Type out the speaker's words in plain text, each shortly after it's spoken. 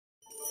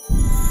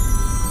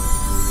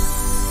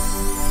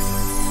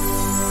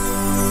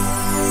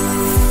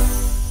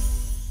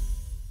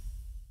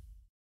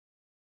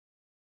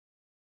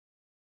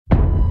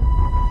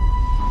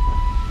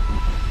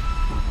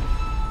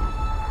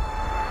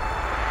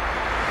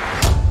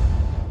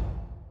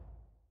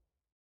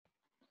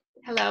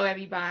Hello,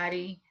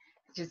 everybody.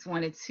 Just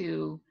wanted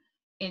to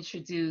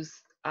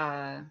introduce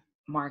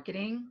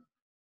marketing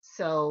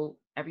so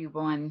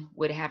everyone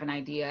would have an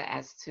idea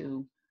as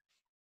to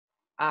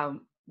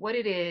what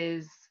it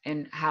is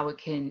and how it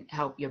can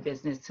help your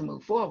business to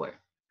move forward.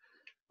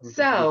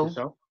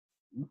 So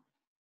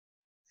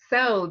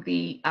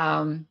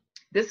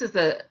this is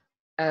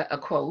a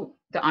quote.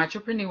 The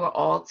entrepreneur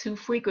all too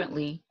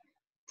frequently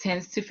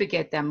tends to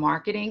forget that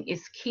marketing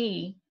is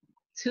key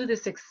to the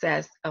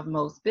success of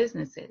most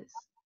businesses.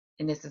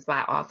 And this is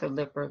by Arthur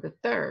Lipper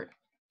III.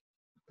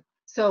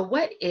 So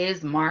what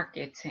is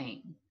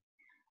marketing?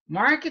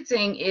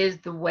 Marketing is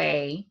the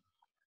way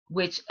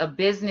which a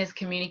business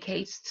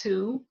communicates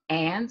to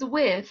and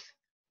with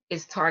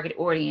its target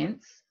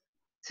audience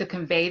to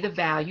convey the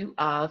value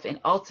of and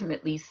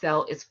ultimately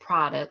sell its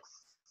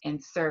products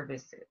and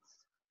services.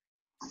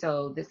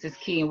 So this is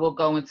key, and we'll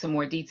go into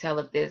more detail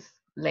of this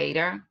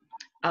later.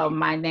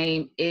 My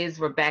name is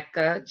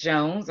Rebecca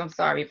Jones. I'm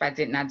sorry if I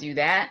did not do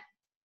that.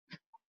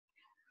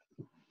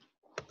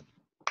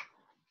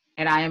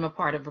 And I am a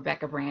part of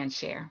Rebecca Brand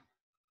Share.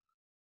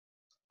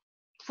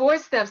 4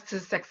 steps to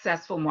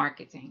successful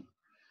marketing.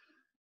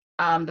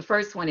 The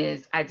first one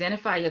is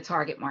identify your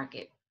target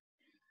market.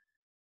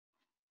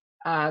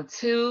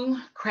 2,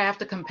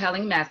 craft a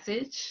compelling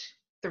message.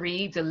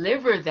 3,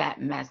 deliver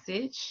that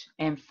message.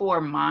 And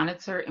 4,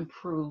 monitor,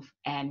 improve,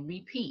 and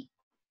repeat.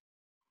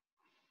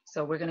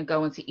 So we're going to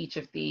go into each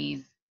of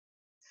these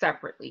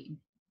separately.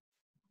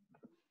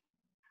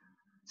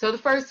 So the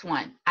first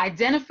one,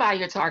 identify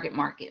your target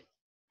market.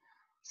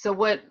 So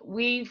what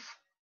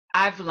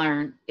I've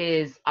learned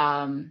is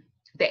the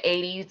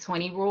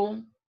 80-20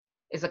 rule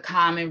is a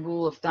common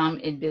rule of thumb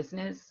in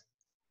business.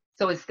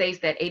 So it states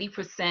that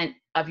 80%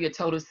 of your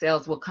total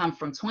sales will come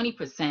from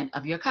 20%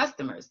 of your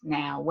customers.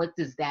 Now, what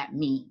does that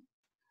mean?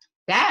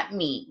 That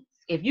means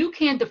if you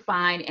can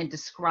define and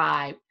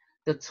describe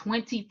the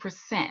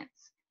 20%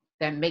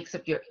 that makes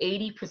up your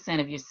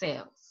 80% of your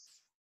sales,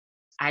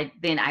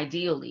 then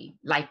ideally,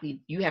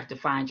 likely you have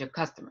defined your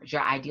customers,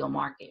 your ideal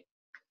market.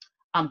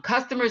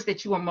 Customers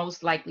that you are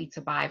most likely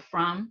to buy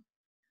from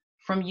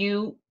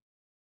you,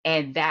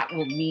 and that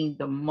will mean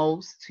the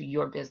most to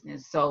your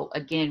business. So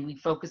again, we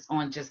focus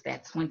on just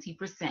that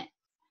 20%.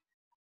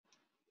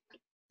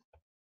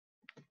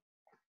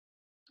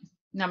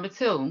 Number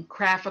 2,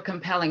 craft a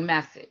compelling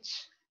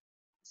message.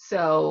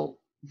 So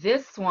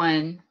this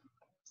one,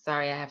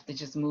 sorry, I have to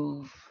just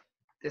move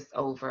this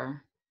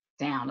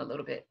down a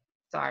little bit.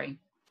 Sorry.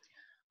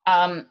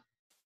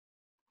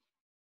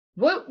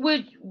 What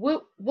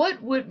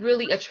would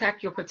really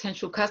attract your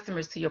potential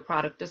customers to your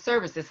product or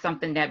service is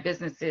something that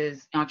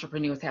businesses,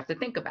 entrepreneurs have to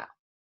think about.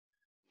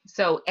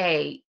 So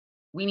A,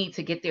 we need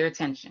to get their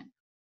attention.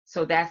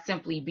 So that's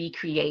simply be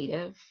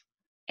creative.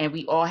 And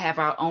we all have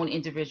our own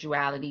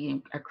individuality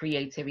and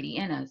creativity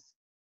in us.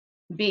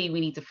 B, we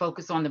need to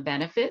focus on the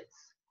benefits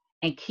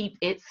and keep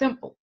it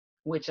simple,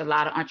 which a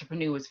lot of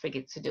entrepreneurs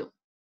forget to do.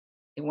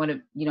 They want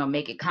to,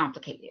 make it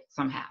complicated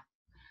somehow.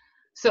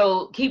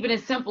 So keeping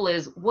it simple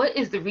is, what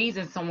is the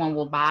reason someone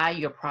will buy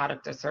your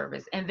product or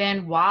service? And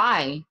then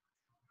why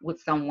would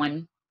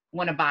someone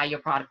want to buy your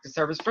product or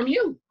service from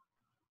you?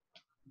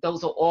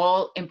 Those are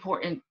all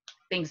important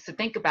things to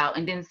think about.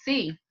 And then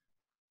C,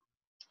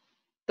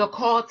 the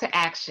call to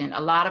action.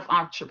 A lot of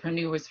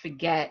entrepreneurs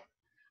forget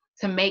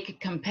to make it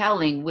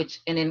compelling,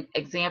 which in an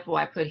example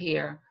I put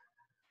here,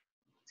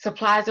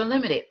 supplies are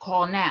limited,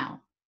 call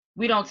now.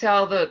 We don't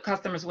tell the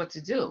customers what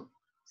to do.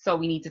 So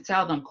we need to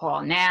tell them,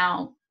 call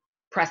now,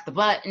 press the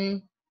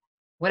button,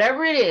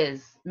 whatever it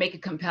is, make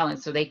it compelling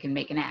so they can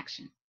make an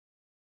action.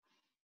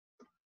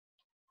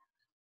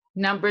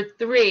 Number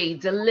 3,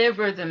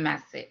 deliver the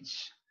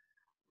message.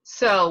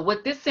 So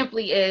what this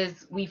simply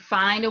is, we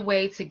find a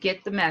way to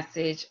get the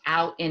message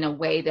out in a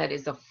way that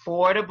is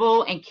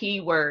affordable, and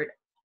keyword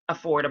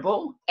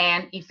affordable,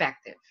 and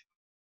effective.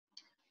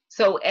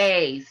 So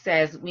A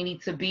says we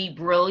need to be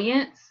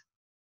brilliant.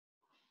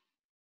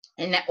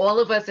 And that all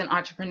of us in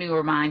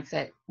entrepreneur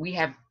mindset, we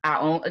have our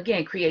own,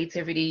 again,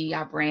 creativity,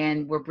 our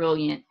brand, we're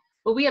brilliant.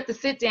 But we have to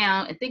sit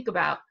down and think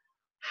about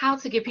how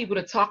to get people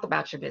to talk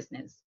about your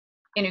business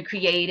in a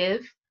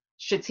creative,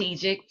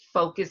 strategic,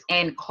 focused,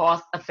 and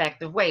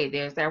cost-effective way.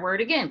 There's that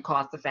word again,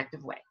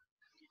 cost-effective way.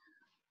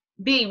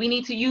 B, we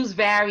need to use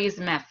various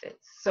methods.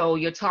 So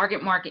your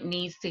target market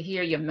needs to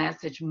hear your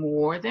message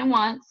more than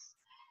once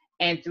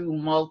and through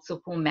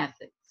multiple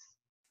methods.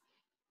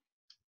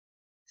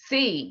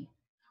 C,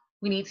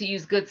 we need to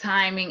use good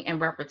timing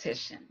and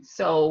repetition.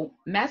 So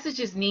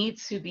messages need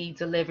to be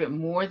delivered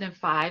more than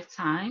 5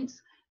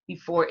 times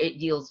before it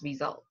yields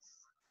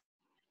results.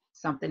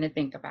 Something to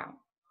think about.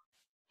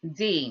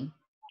 D,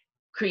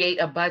 create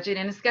a budget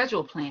and a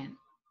schedule plan.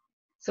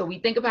 So we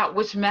think about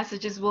which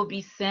messages will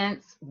be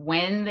sent,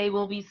 when they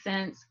will be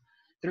sent,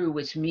 through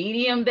which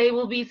medium they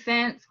will be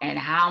sent, and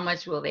how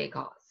much will they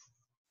cost.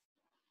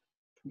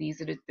 These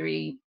are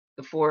the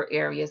 4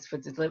 areas for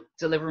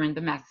delivering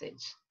the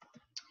message.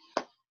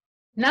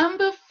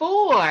 Number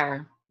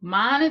 4,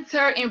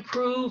 monitor,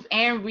 improve,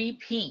 and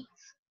repeat.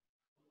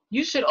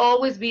 You should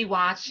always be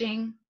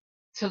watching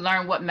to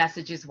learn what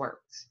messages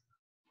worked.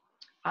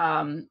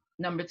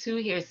 Number 2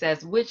 here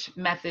says, which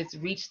methods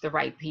reach the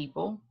right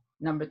people?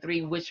 Number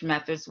 3, which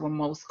methods were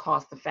most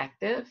cost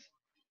effective?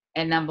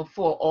 And number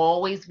 4,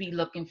 always be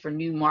looking for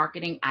new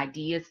marketing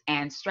ideas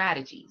and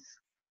strategies.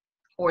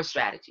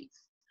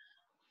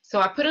 So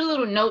I put a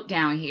little note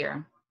down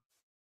here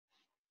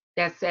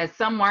that says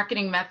some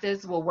marketing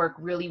methods will work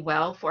really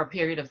well for a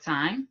period of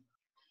time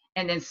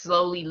and then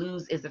slowly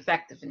lose its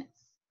effectiveness.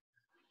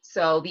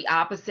 So the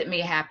opposite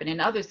may happen in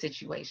other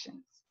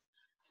situations.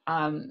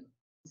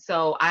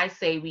 So I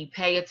say we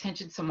pay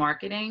attention to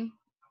marketing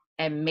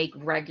and make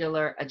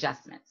regular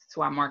adjustments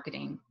to our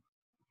marketing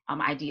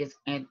ideas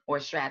and or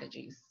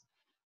strategies.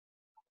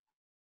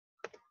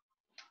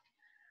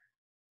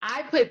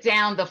 I put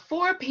down the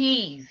 4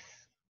 P's,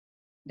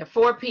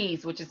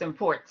 which is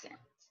important: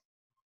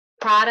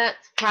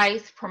 product,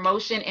 price,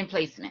 promotion, and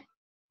placement.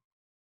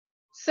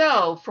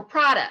 So for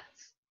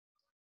products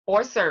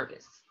or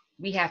service,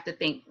 we have to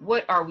think,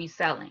 what are we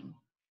selling?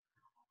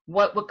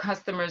 What would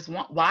customers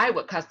want? Why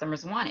would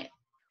customers want it?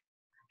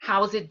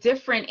 How is it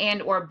different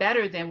and or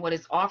better than what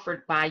is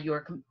offered by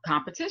your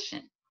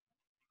competition?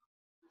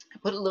 I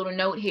put a little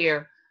note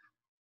here.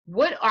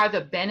 What are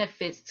the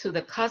benefits to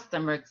the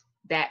customers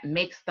that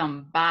makes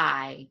them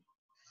buy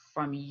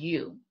from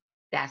you?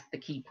 That's the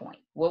key point.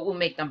 What will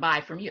make them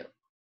buy from you?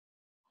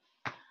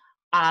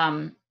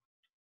 The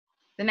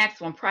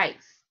next one,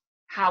 price.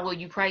 How will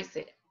you price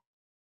it?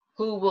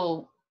 Who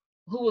will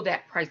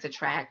that price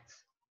attract?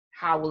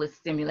 How will it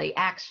stimulate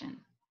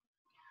action?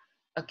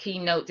 A key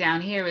note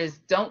down here is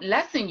don't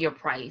lessen your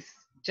price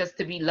just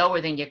to be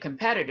lower than your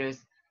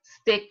competitors.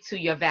 Stick to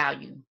your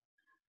value,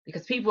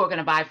 because people are going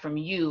to buy from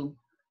you,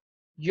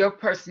 your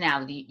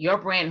personality, your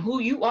brand, who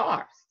you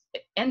are.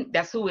 And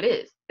that's who it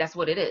is. That's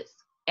what it is.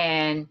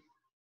 And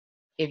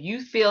if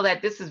you feel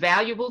that this is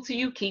valuable to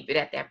you, keep it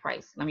at that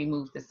price. Let me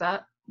move this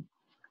up.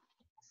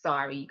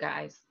 Sorry, you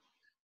guys.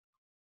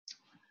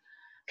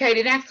 Okay,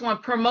 the next one,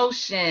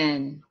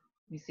 promotion.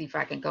 Let me see if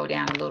I can go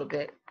down a little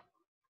bit.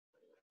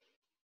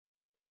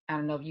 I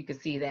don't know if you can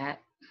see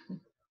that.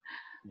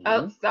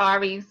 Oh,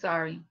 sorry.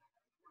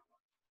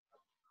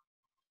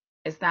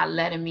 It's not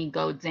letting me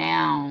go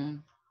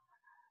down.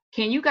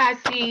 Can you guys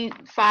see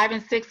 5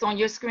 and 6 on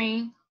your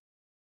screen?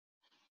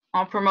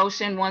 On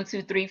promotion, 1,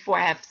 2, 3, 4,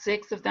 I have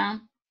 6 of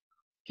them.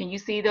 Can you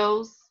see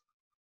those?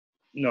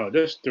 No,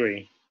 there's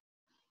 3.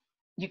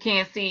 You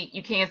can't see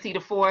the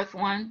 4th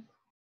one?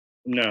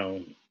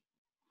 No.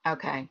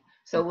 Okay,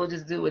 so we'll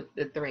just do it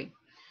the 3.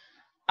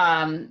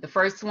 The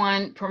first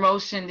one,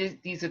 promotion,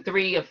 these are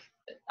 3 of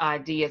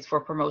ideas for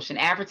promotion.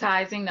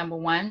 Advertising, number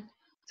 1.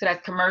 So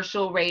that's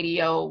commercial,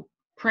 radio,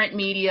 print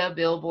media,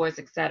 billboards,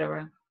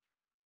 etc.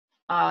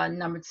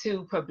 Number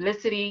 2,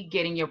 publicity,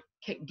 getting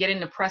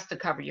the press to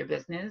cover your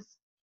business.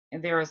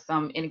 And there are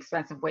some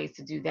inexpensive ways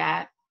to do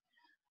that.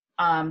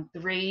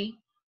 3,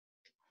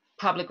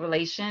 public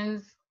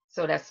relations.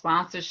 So that's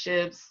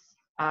sponsorships.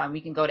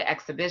 We can go to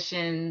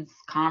exhibitions,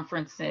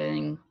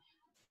 conferencing,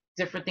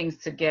 different things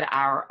to get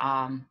our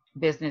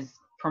business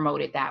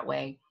promoted that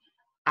way.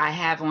 I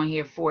have on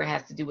here 4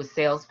 has to do with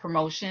sales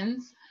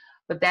promotions,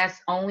 but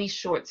that's only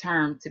short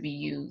term to be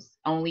used,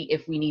 only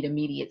if we need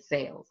immediate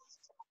sales.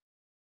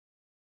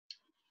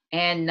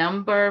 And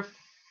the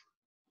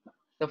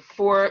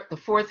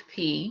 4th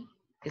P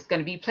is going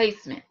to be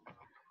placement.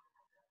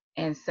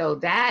 And so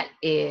that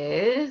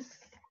is,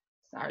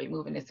 sorry,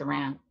 moving this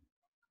around.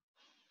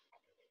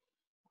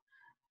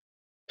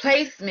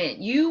 Placement.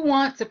 You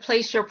want to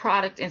place your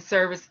product and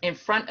service in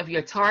front of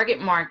your target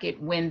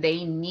market when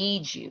they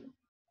need you.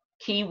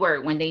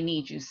 Keyword, when they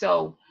need you.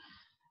 So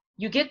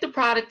you get the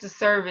product or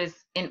service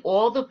in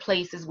all the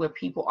places where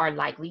people are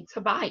likely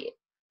to buy it.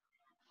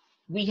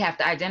 We have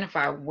to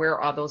identify where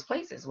are those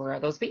places, where are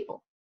those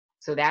people.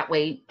 So that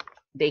way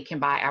they can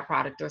buy our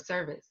product or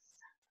service.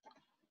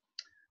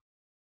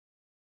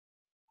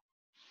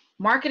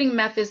 Marketing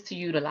methods to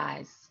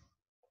utilize.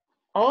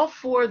 All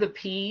 4 of the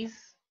P's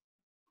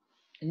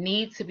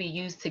need to be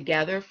used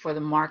together for the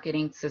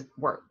marketing to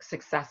work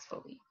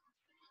successfully.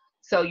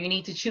 So you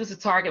need to choose a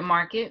target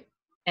market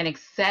and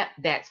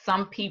accept that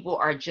some people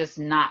are just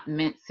not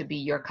meant to be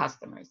your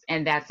customers,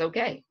 and that's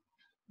okay.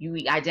 You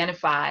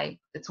identify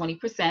the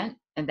 20%,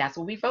 and that's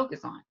what we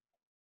focus on.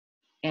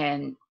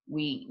 And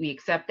we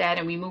accept that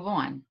and we move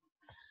on.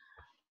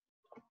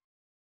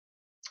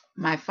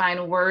 My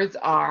final words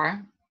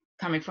are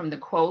coming from the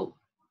quote,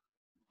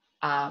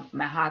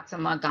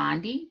 Mahatma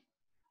Gandhi.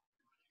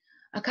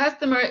 A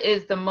customer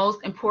is the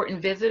most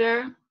important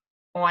visitor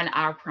on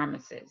our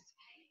premises.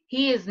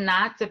 He is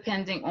not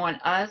depending on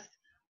us.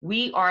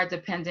 We are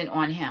dependent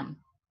on him.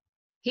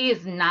 He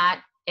is not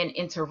an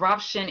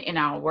interruption in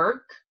our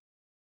work.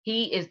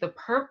 He is the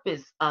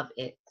purpose of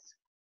it.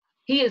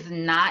 He is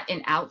not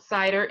an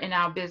outsider in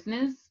our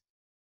business.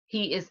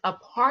 He is a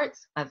part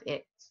of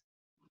it.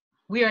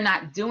 We are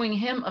not doing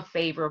him a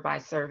favor by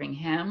serving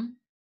him.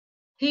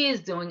 He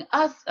is doing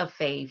us a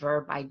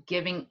favor by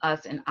giving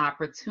us an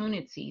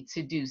opportunity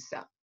to do so.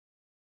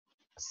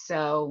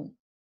 So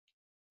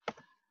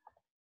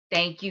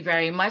Thank you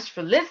very much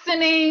for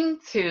listening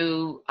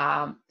to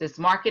this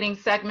marketing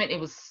segment. It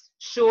was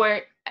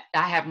short.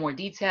 I have more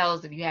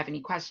details. If you have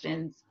any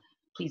questions,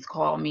 please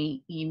call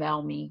me,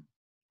 email me.